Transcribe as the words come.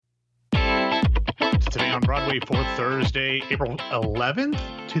Today on Broadway for Thursday, April 11th,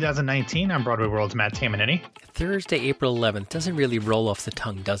 2019. I'm Broadway World's Matt Tamanini. Thursday, April 11th. Doesn't really roll off the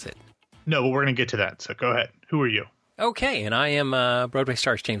tongue, does it? No, but we're going to get to that, so go ahead. Who are you? Okay, and I am Broadway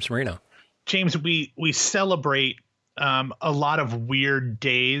Stars James Marino. James, we celebrate a lot of weird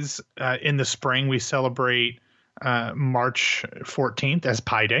days in the spring. We celebrate March 14th as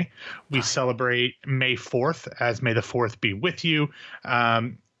Pi Day. We celebrate May 4th as May the 4th be with you.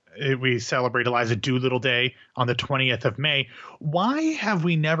 We celebrate Eliza Doolittle Day on the 20th of May. Why have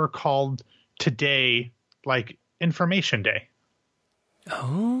we never called today like Information Day?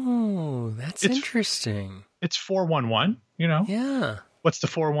 Oh, that's interesting. It's 411, you know? Yeah. What's the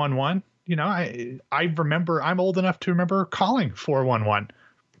 411? You know, I remember, I'm old enough to remember calling 411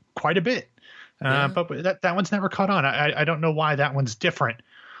 quite a bit. Yeah. But that one's never caught on. I don't know why that one's different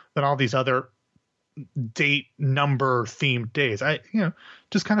than all these other date number themed days.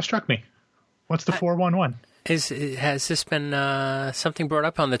 Just kind of struck me. What's the 411? Has this been something brought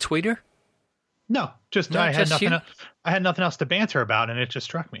up on the Twitter? No, I had nothing else to banter about, and it just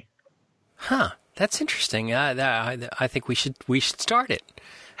struck me. Huh. That's interesting. I think we should start it.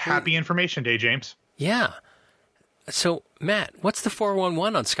 Happy Information Day, James. Yeah. So, Matt, what's the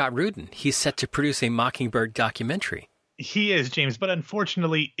 411 on Scott Rudin? He's set to produce a Mockingbird documentary. He is, James, but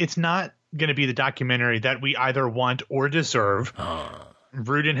unfortunately, it's not going to be the documentary that we either want or deserve.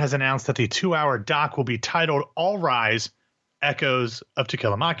 Rudin has announced that the 2-hour doc will be titled All Rise, Echoes of To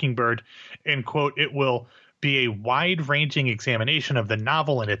Kill a Mockingbird. And, quote, it will be a wide-ranging examination of the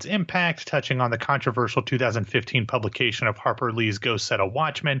novel and its impact, touching on the controversial 2015 publication of Harper Lee's Ghost Set a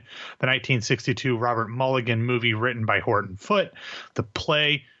Watchman, the 1962 Robert Mulligan movie written by Horton Foote, the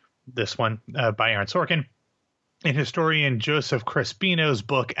play, this one by Aaron Sorkin, and historian Joseph Crespino's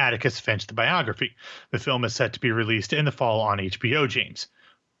book Atticus Finch, the biography. The film is set to be released in the fall on HBO, James.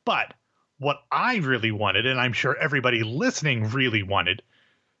 But what I really wanted, and I'm sure everybody listening really wanted,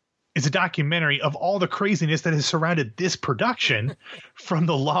 is a documentary of all the craziness that has surrounded this production, from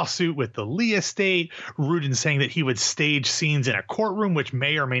the lawsuit with the Lee estate, Rudin saying that he would stage scenes in a courtroom, which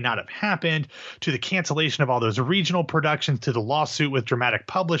may or may not have happened, to the cancellation of all those regional productions, to the lawsuit with Dramatic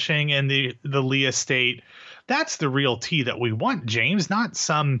Publishing and the Lee estate. That's the real tea that we want, James, not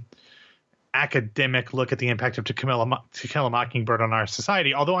some academic look at the impact of To Kill a Mockingbird on our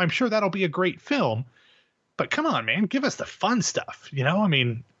society, although I'm sure that'll be a great film. But come on, man, give us the fun stuff. You know, I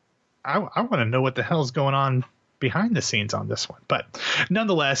mean, I want to know what the hell's going on behind the scenes on this one. But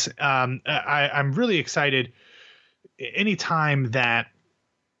nonetheless, I'm really excited anytime that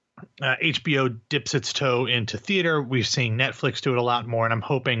HBO dips its toe into theater. We're seeing Netflix do it a lot more, and I'm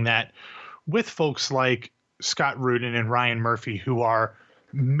hoping that with folks like Scott Rudin and Ryan Murphy, who are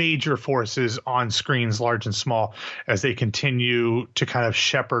major forces on screens large and small, as they continue to kind of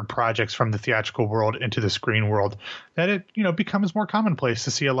shepherd projects from the theatrical world into the screen world, that it, you know, becomes more commonplace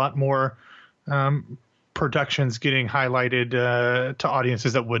to see a lot more productions getting highlighted to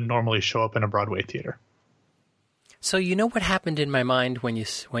audiences that wouldn't normally show up in a Broadway theater. So you know what happened in my mind when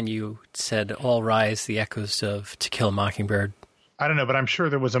you said All Rise, the Echoes of To Kill a Mockingbird? I don't know, but I'm sure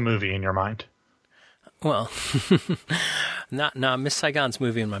there was a movie in your mind. Well, not Miss Saigon's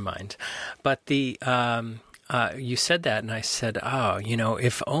movie in my mind, but the you said that, and I said, oh, you know,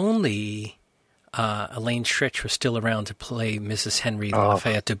 if only Elaine Stritch was still around to play Mrs. Henry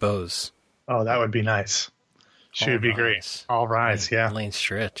Lafayette DuBose. Oh, that would be nice. She would be great. All Rise, yeah. Elaine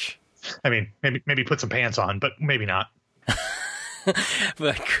Stritch. I mean, maybe put some pants on, but maybe not.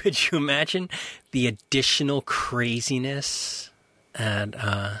 But could you imagine the additional craziness and?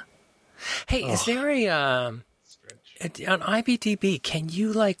 Hey, is there on IMDb, can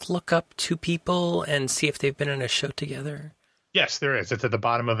you like look up two people and see if they've been in a show together? Yes, there is. It's at the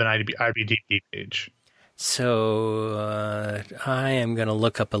bottom of an IMDb page. So I am going to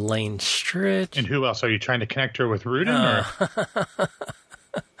look up Elaine Stritch. And who else? Are you trying to connect her with Rudin? Or?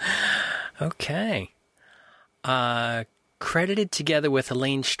 Okay. Credited together with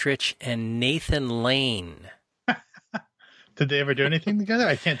Elaine Stritch and Nathan Lane. Did they ever do anything together?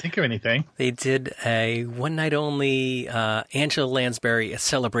 I can't think of anything. They did a one-night-only Angela Lansbury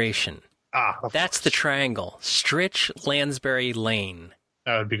celebration. That's the triangle. Stritch, Lansbury, Lane.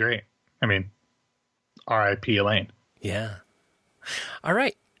 That would be great. I mean, R.I.P. Elaine. Yeah. All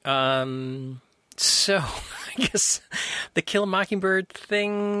right. So I guess the Kill a Mockingbird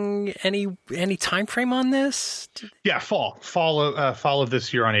thing, any time frame on this? Yeah, fall of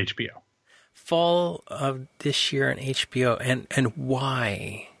this year on HBO. Fall of this year on HBO, and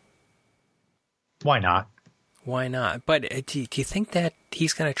why? Why not? Why not? But do you think that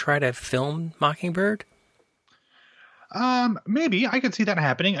he's going to try to film Mockingbird? Maybe I could see that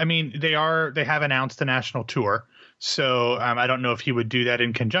happening. I mean, they have announced a national tour. So I don't know if he would do that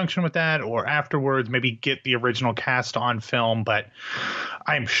in conjunction with that or afterwards, maybe get the original cast on film. But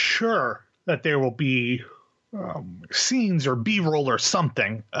I'm sure that there will be scenes or B-roll or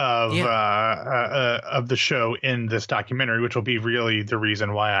something of the show in this documentary, which will be really the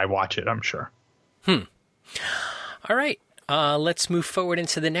reason why I watch it, I'm sure. All right. Let's move forward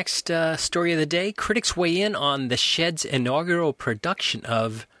into the next story of the day. Critics weigh in on the Shed's inaugural production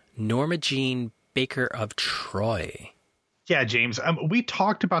of Norma Jean Baker of Troy. Yeah, James, we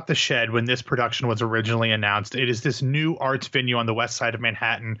talked about the Shed when this production was originally announced. It is this new arts venue on the west side of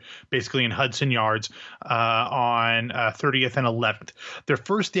Manhattan, basically in Hudson Yards, on 30th and 11th. Their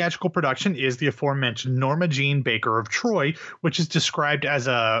first theatrical production is the aforementioned Norma Jean Baker of Troy, which is described as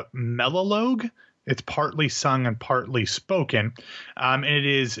a melologue. It's partly sung and partly spoken, and it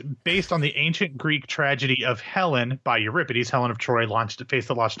is based on the ancient Greek tragedy of Helen by Euripides. Helen of Troy faced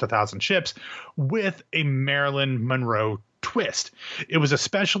the launch of 1,000 ships with a Marilyn Monroe twist. It was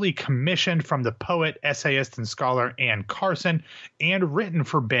especially commissioned from the poet, essayist, and scholar Anne Carson and written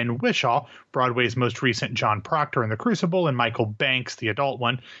for Ben Whishaw, Broadway's most recent John Proctor in The Crucible, and Michael Banks, the adult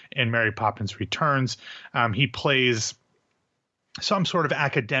one, in Mary Poppins Returns. He plays some sort of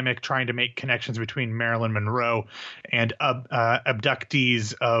academic trying to make connections between Marilyn Monroe and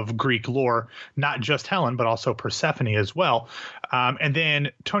abductees of Greek lore, not just Helen, but also Persephone as well. And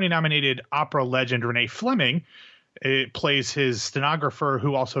then Tony-nominated opera legend Renee Fleming plays his stenographer,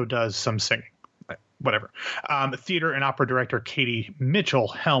 who also does some singing. Whatever. Theater and opera director Katie Mitchell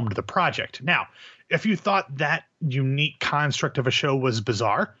helmed the project. Now, if you thought that unique construct of a show was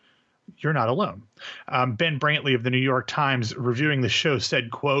bizarre, you're not alone. Ben Brantley of the New York Times, reviewing the show, said,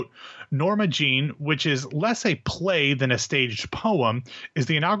 quote, Norma Jean, which is less a play than a staged poem, is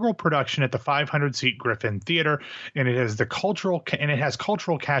the inaugural production at the 500-seat Griffin Theater, and it has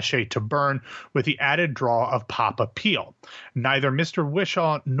cultural cachet to burn with the added draw of pop appeal. Neither Mr.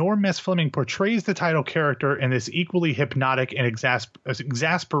 Whishaw nor Miss Fleming portrays the title character in this equally hypnotic and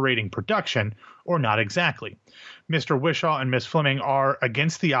exasperating production, or not exactly. Mr. Whishaw and Miss Fleming are,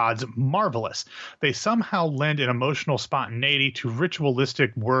 against the odds, marvelous. They somehow lend an emotional spontaneity to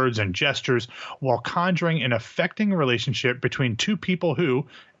ritualistic words and gestures while conjuring an affecting relationship between two people who,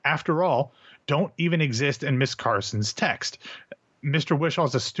 after all, don't even exist in Miss Carson's text. Mr.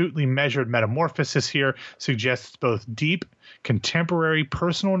 Wishaw's astutely measured metamorphosis here suggests both deep, contemporary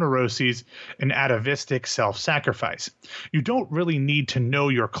personal neuroses and atavistic self-sacrifice. You don't really need to know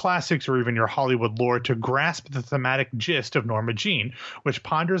your classics or even your Hollywood lore to grasp the thematic gist of Norma Jean, which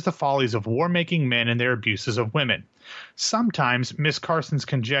ponders the follies of war-making men and their abuses of women. Sometimes Miss Carson's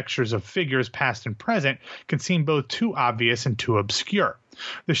conjectures of figures past and present can seem both too obvious and too obscure.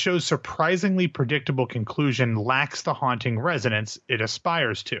 The show's surprisingly predictable conclusion lacks the haunting resonance it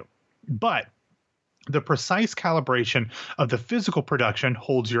aspires to. But the precise calibration of the physical production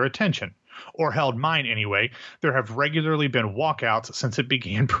holds your attention, or held mine anyway. There have regularly been walkouts since it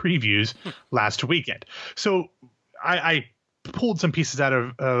began previews last weekend. So I pulled some pieces out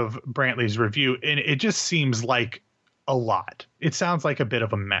of Brantley's review, and it just seems like a lot. It sounds like a bit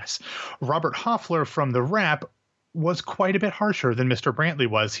of a mess. Robert Hoffler from The Wrap was quite a bit harsher than Mr. Brantley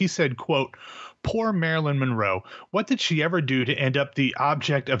was. He said, quote, poor Marilyn Monroe. What did she ever do to end up the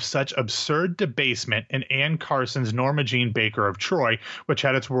object of such absurd debasement in Anne Carson's Norma Jean Baker of Troy, which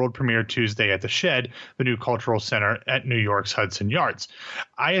had its world premiere Tuesday at the Shed, the new cultural center at New York's Hudson Yards.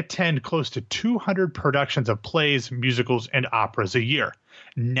 I attend close to 200 productions of plays, musicals, and operas a year.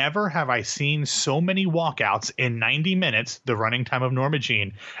 Never have I seen so many walkouts in 90 minutes, the running time of Norma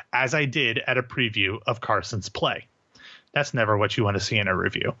Jean, as I did at a preview of Carson's play. That's never what you want to see in a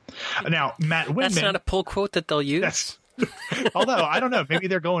review. Now, Matt Winman... That's not a pull quote that they'll use? Although, I don't know. Maybe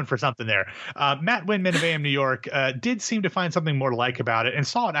they're going for something there. Matt Winman of AM New York did seem to find something more to like about it and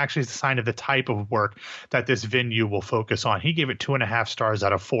saw it actually as a sign of the type of work that this venue will focus on. He gave it 2.5 stars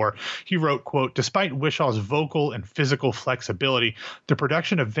out of 4. He wrote, quote, despite Wishaw's vocal and physical flexibility, the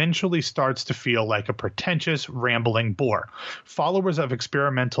production eventually starts to feel like a pretentious, rambling bore. Followers of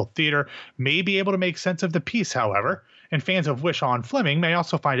experimental theater may be able to make sense of the piece, however, and fans of Whishaw and Fleming may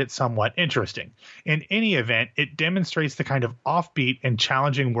also find it somewhat interesting. In any event, it demonstrates the kind of offbeat and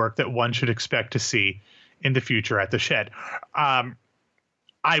challenging work that one should expect to see in the future at the Shed.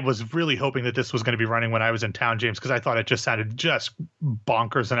 I was really hoping that this was going to be running when I was in town, James, because I thought it just sounded just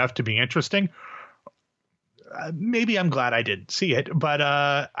bonkers enough to be interesting. Maybe I'm glad I didn't see it, but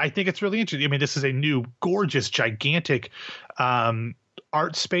I think it's really interesting. I mean, this is a new, gorgeous, gigantic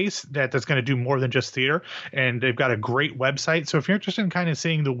art space that's going to do more than just theater, and they've got a great website. So if you're interested in kind of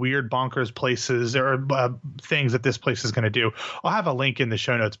seeing the weird bonkers places or things that this place is going to do, I'll have a link in the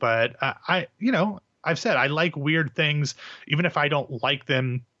show notes. But I've said I like weird things, even if I don't like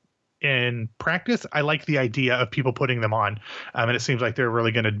them in practice. I like the idea of people putting them on, and it seems like they're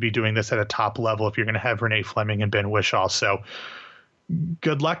really going to be doing this at a top level if you're going to have Renee Fleming and Ben Whishaw. So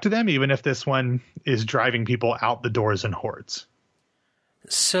good luck to them, even if this one is driving people out the doors in hordes.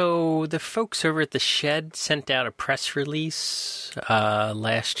 So the folks over at the Shed sent out a press release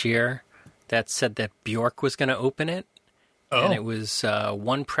last year that said that Bjork was going to open it. Oh. And it was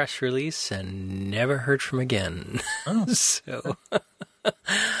one press release and never heard from again. Oh. So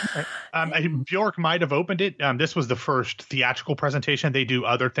Bjork might have opened it. This was the first theatrical presentation. They do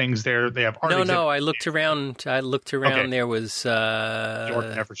other things there. They have art. No. I looked around. Okay. There was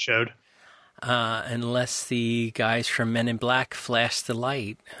Bjork never showed. Unless the guys from Men in Black flashed the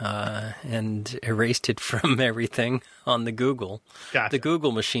light and erased it from everything on the Google. Gotcha. The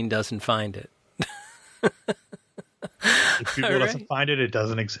Google machine doesn't find it. If Google doesn't find it, it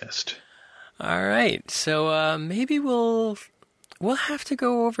doesn't exist. All right. So maybe we'll have to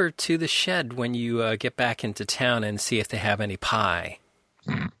go over to the Shed when you get back into town and see if they have any pie.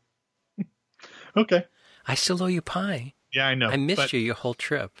 Okay. I still owe you pie. Yeah, I know. I missed you your whole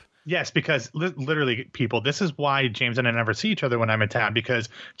trip. Yes, because literally, people, this is why James and I never see each other when I'm in town, because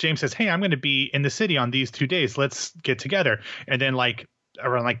James says, hey, I'm going to be in the city on these 2 days. Let's get together. And then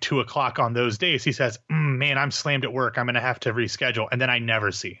around 2 o'clock on those days, he says, man, I'm slammed at work. I'm going to have to reschedule. And then I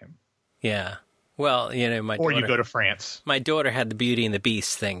never see him. Yeah. Well, my daughter, you go to France. My daughter had the Beauty and the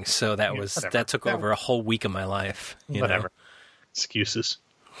Beast thing, so that took over a whole week of my life. Whatever. Excuses.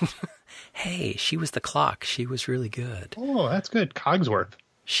 Hey, she was the clock. She was really good. Oh, that's good. Cogsworth.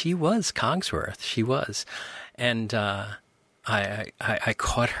 She was Cogsworth. She was. And I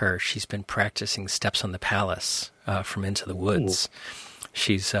caught her. She's been practicing Steps on the Palace from Into the Woods. Ooh.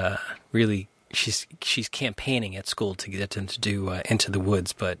 She's she's campaigning at school to get them to do Into the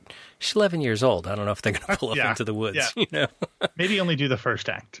Woods, but she's 11 years old. I don't know if they're going to pull up Into the Woods. Yeah. Maybe only do the first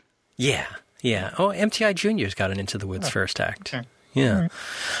act. Yeah. Oh, MTI Junior's got an Into the Woods first act. Okay. Yeah.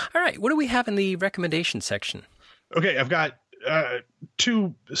 All right. What do we have in the recommendation section? Okay, I've got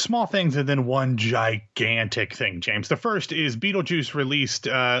two small things and then one gigantic thing, James. The first is Beetlejuice released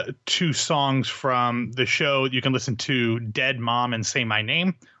 2 songs from the show. You can listen to Dead Mom and Say My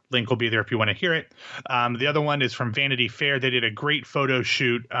Name. Link will be there if you want to hear it. The other one is from Vanity Fair. They did a great photo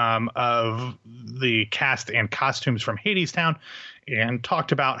shoot of the cast and costumes from Hadestown and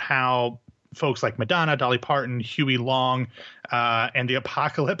talked about how folks like Madonna, Dolly Parton, Huey Long, and the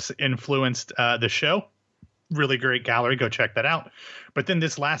Apocalypse influenced the show. Really great gallery. Go check that out. But then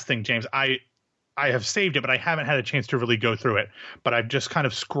this last thing, James, I have saved it, but I haven't had a chance to really go through it. But I've just kind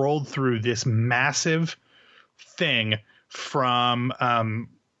of scrolled through this massive thing from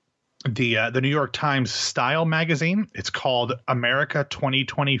the New York Times Style magazine. It's called America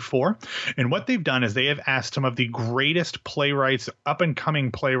 2024. And what they've done is they have asked some of the greatest playwrights, up and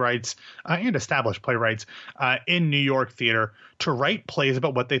coming playwrights and established playwrights in New York theater to write plays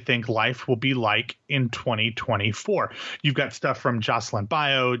about what they think life will be like in 2024. You've got stuff from Jocelyn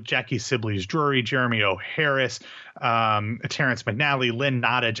Bio, Jackie Sibley's Drury, Jeremy O. Harris, Terrence McNally, Lynn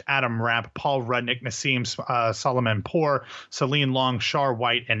Nottage, Adam Rapp, Paul Rudnick, Nassim Solomon-Poor, Celine Long, Shar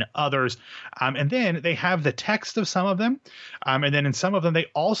White, and others. And then they have the text of some of them. And then in some of them, they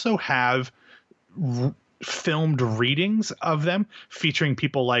also have filmed readings of them featuring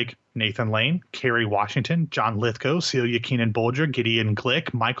people like Nathan Lane, Kerry Washington, John Lithgow, Celia Keenan-Bolger, Gideon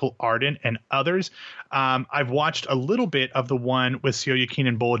Glick, Michael Arden, and others. I've watched a little bit of the one with Celia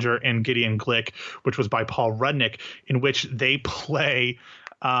Keenan-Bolger and Gideon Glick, which was by Paul Rudnick, in which they play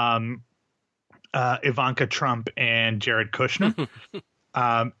Ivanka Trump and Jared Kushner.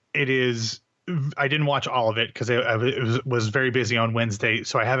 It is. I didn't watch all of it because it was very busy on Wednesday,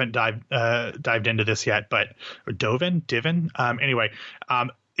 so I haven't dived into this yet. But anyway,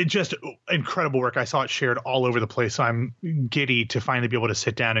 it just incredible work. I saw it shared all over the place, so I'm giddy to finally be able to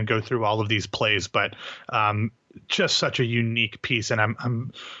sit down and go through all of these plays. But just such a unique piece, and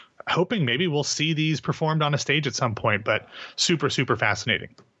I'm hoping maybe we'll see these performed on a stage at some point. But super, super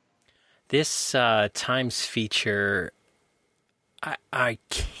fascinating. This Times feature. I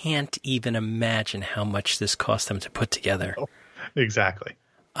can't even imagine how much this cost them to put together. Oh, exactly.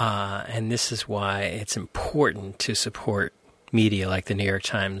 And this is why it's important to support media like the New York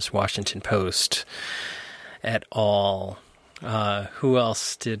Times, Washington Post, et al. Who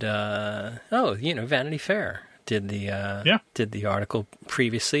else did? Vanity Fair did the article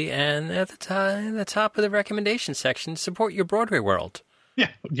previously, and at the top of the recommendation section, support your Broadway world. Yeah.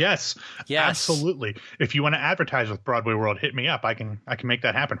 Yes. Absolutely. If you want to advertise with Broadway World, hit me up. I can make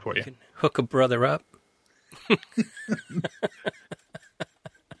that happen for you. Can hook a brother up. All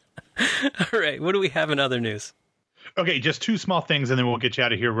right. What do we have in other news? Okay, just two small things, and then we'll get you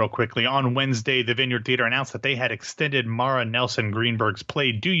out of here real quickly. On Wednesday, the Vineyard Theater announced that they had extended Mara Nelson Greenberg's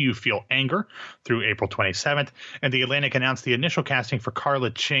play Do You Feel Anger through April 27th, and the Atlantic announced the initial casting for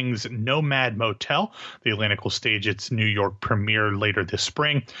Carla Ching's Nomad Motel. The Atlantic will stage its New York premiere later this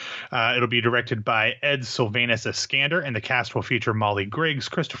spring. It'll be directed by Ed Sylvanus Iskander, and the cast will feature Molly Griggs,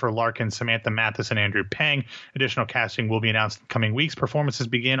 Christopher Larkin, Samantha Mathis, and Andrew Pang. Additional casting will be announced in coming weeks. Performances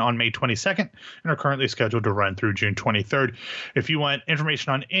begin on May 22nd and are currently scheduled to run through June 23rd. If you want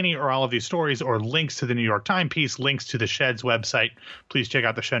information on any or all of these stories or links to the New York Times piece, links to the Shed's website, please check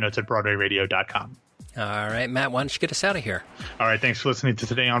out the show notes at BroadwayRadio.com. All right, Matt, why don't you get us out of here? All right, thanks for listening to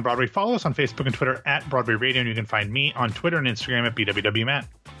Today on Broadway. Follow us on Facebook and Twitter at Broadway Radio, and you can find me on Twitter and Instagram at BWWMatt.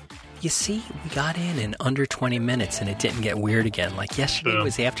 You see, we got in under 20 minutes and it didn't get weird again. Like yesterday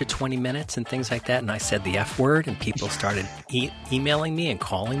was after 20 minutes and things like that, and I said the F word and people started emailing me and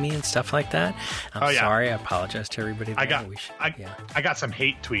calling me and stuff like that. I'm sorry. I apologize to everybody. I got some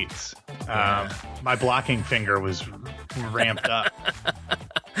hate tweets. My blocking finger was ramped up.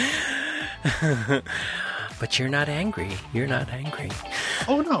 But you're not angry. You're not angry.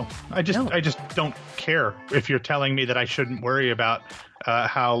 Oh, no. I just don't care if you're telling me that I shouldn't worry about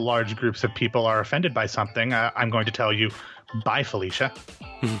how large groups of people are offended by something. I'm going to tell you, bye, Felicia.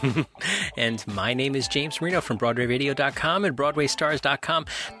 And my name is James Marino from BroadwayRadio.com and BroadwayStars.com.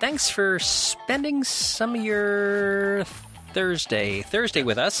 Thanks for spending some of your Thursday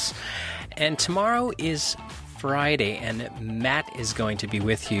with us. And tomorrow is Friday, and Matt is going to be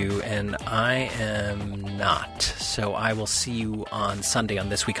with you, and I am not. So I will see you on Sunday on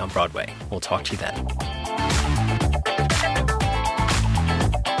This Week on Broadway. We'll talk to you then.